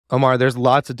Omar, there's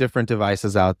lots of different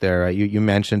devices out there. Right? You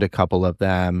mentioned a couple of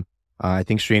them. I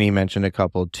think Srini mentioned a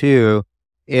couple too.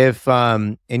 If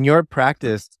in your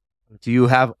practice, do you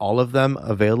have all of them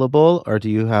available or do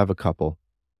you have a couple?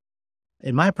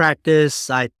 In my practice,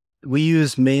 we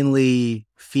use mainly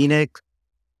Phoenix,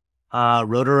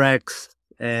 Rotarex,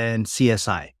 and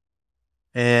CSI.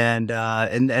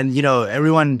 And you know,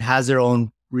 everyone has their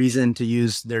own reason to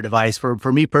use their device.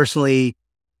 For me personally,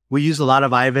 we use a lot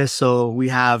of IVUS, so we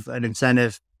have an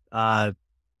incentive to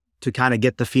kind of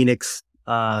get the Phoenix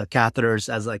catheters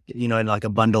as like, you know, in like a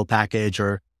bundle package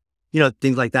or, you know,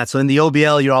 things like that. So in the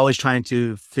OBL, you're always trying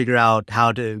to figure out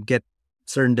how to get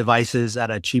certain devices at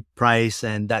a cheap price,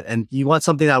 and you want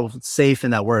something that's safe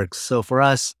and that works. So for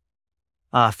us,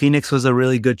 Phoenix was a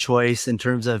really good choice in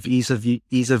terms of ease of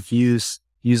use,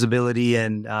 usability,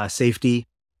 and safety.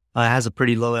 It has a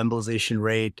pretty low embolization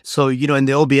rate. So, you know, in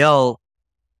the OBL,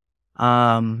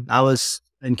 I was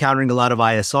encountering a lot of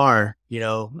ISR, you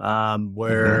know,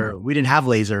 where we didn't have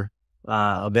laser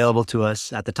available to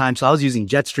us at the time. So I was using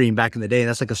Jetstream back in the day. And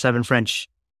that's like a 7 French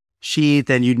sheath,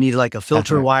 and you'd need like a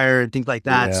filter wire and things like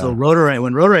that. Yeah. So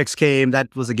when Rotarex came,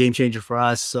 that was a game changer for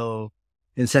us. So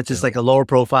in sense, it's like a lower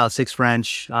profile 6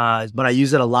 French, but I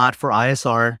use it a lot for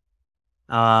ISR.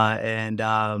 And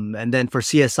then for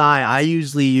CSI, I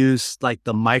usually use like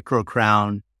the micro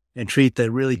crown and treat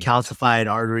the really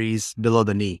calcified arteries below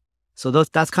the knee. So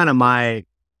that's kind of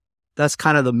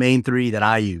the main 3 that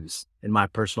I use in my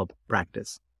personal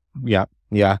practice. Yeah.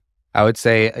 Yeah. I would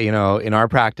say, you know, in our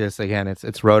practice, again, it's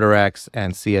Rotarex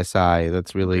and CSI.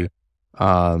 That's really,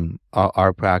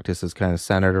 our practice is kind of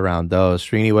centered around those.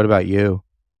 Srini, what about you?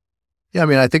 Yeah, I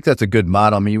mean, I think that's a good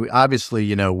model. I mean, obviously,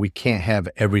 you know, we can't have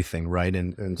everything, right?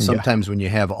 And sometimes when you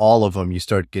have all of them, you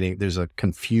start getting, there's a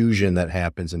confusion that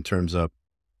happens in terms of,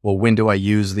 well, when do I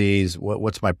use these?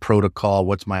 What's my protocol?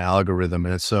 What's my algorithm?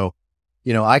 And so,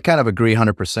 you know, I kind of agree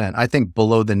 100%. I think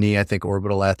below the knee, I think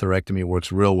orbital atherectomy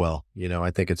works real well. You know,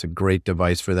 I think it's a great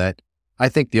device for that. I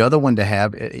think the other one to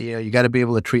have, you know, you got to be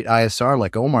able to treat ISR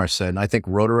like Omar said. And I think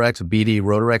Rotarex,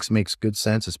 Rotarex makes good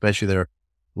sense, especially their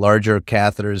larger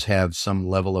catheters have some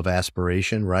level of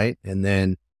aspiration, right? And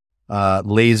then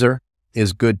laser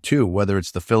is good too, whether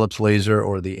it's the Philips laser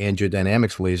or the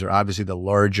angiodynamics laser. Obviously, the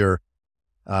larger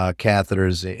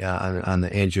catheters on the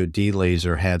angio D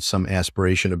laser had some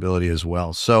aspiration ability as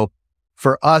well. So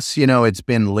for us, you know, it's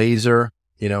been laser,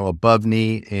 you know, above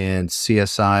knee, and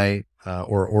CSI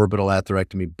or orbital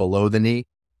atherectomy below the knee.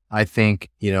 I think,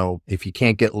 you know, if you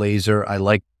can't get laser, I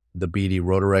like the BD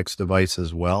Rotarex device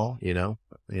as well. You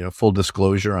know, full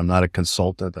disclosure, I'm not a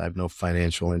consultant. I have no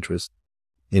financial interest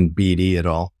in BD at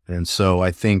all. And so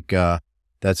I think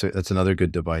that's another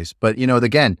good device. But, you know,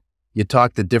 again, you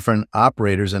talk to different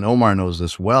operators, and Omar knows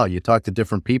this well. You talk to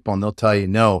different people and they'll tell you,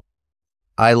 no,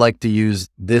 I like to use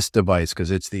this device because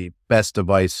it's the best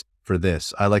device for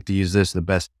this. I like to use this the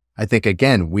best. I think,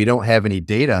 again, we don't have any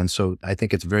data. And so I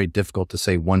think it's very difficult to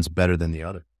say one's better than the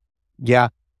other. Yeah.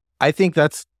 I think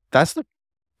that's the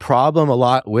problem a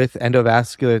lot with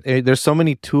endovascular. There's so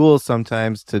many tools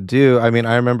sometimes to do. I mean,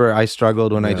 I remember I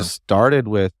struggled when I just started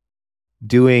with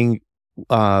doing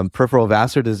peripheral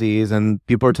vascular disease, and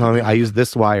people are telling me I use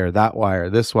this wire, that wire,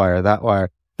 this wire, that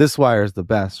wire. This wire is the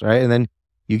best, right? And then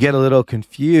you get a little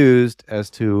confused as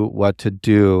to what to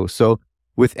do. So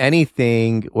with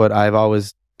anything, what I've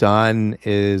always done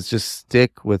is just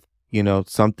stick with, you know,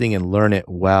 something and learn it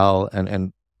well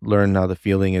and learn how the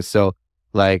feeling is. So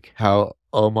like how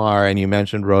Omar and you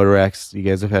mentioned Rotarex, you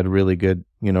guys have had really good,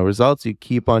 you know, results. You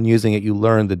keep on using it. You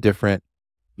learn the different,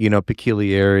 you know,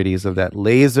 peculiarities of that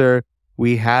laser.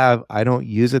 I don't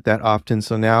use it that often.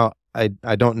 So now I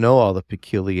don't know all the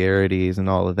peculiarities and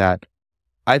all of that.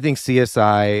 I think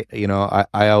CSI, you know,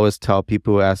 I always tell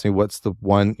people who ask me, what's the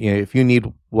one, you know, if you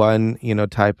need one, you know,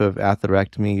 type of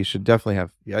atherectomy, you should definitely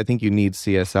have, I think you need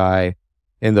CSI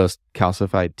in those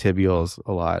calcified tibials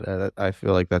a lot. I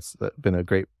feel like that's been a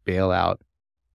great bailout.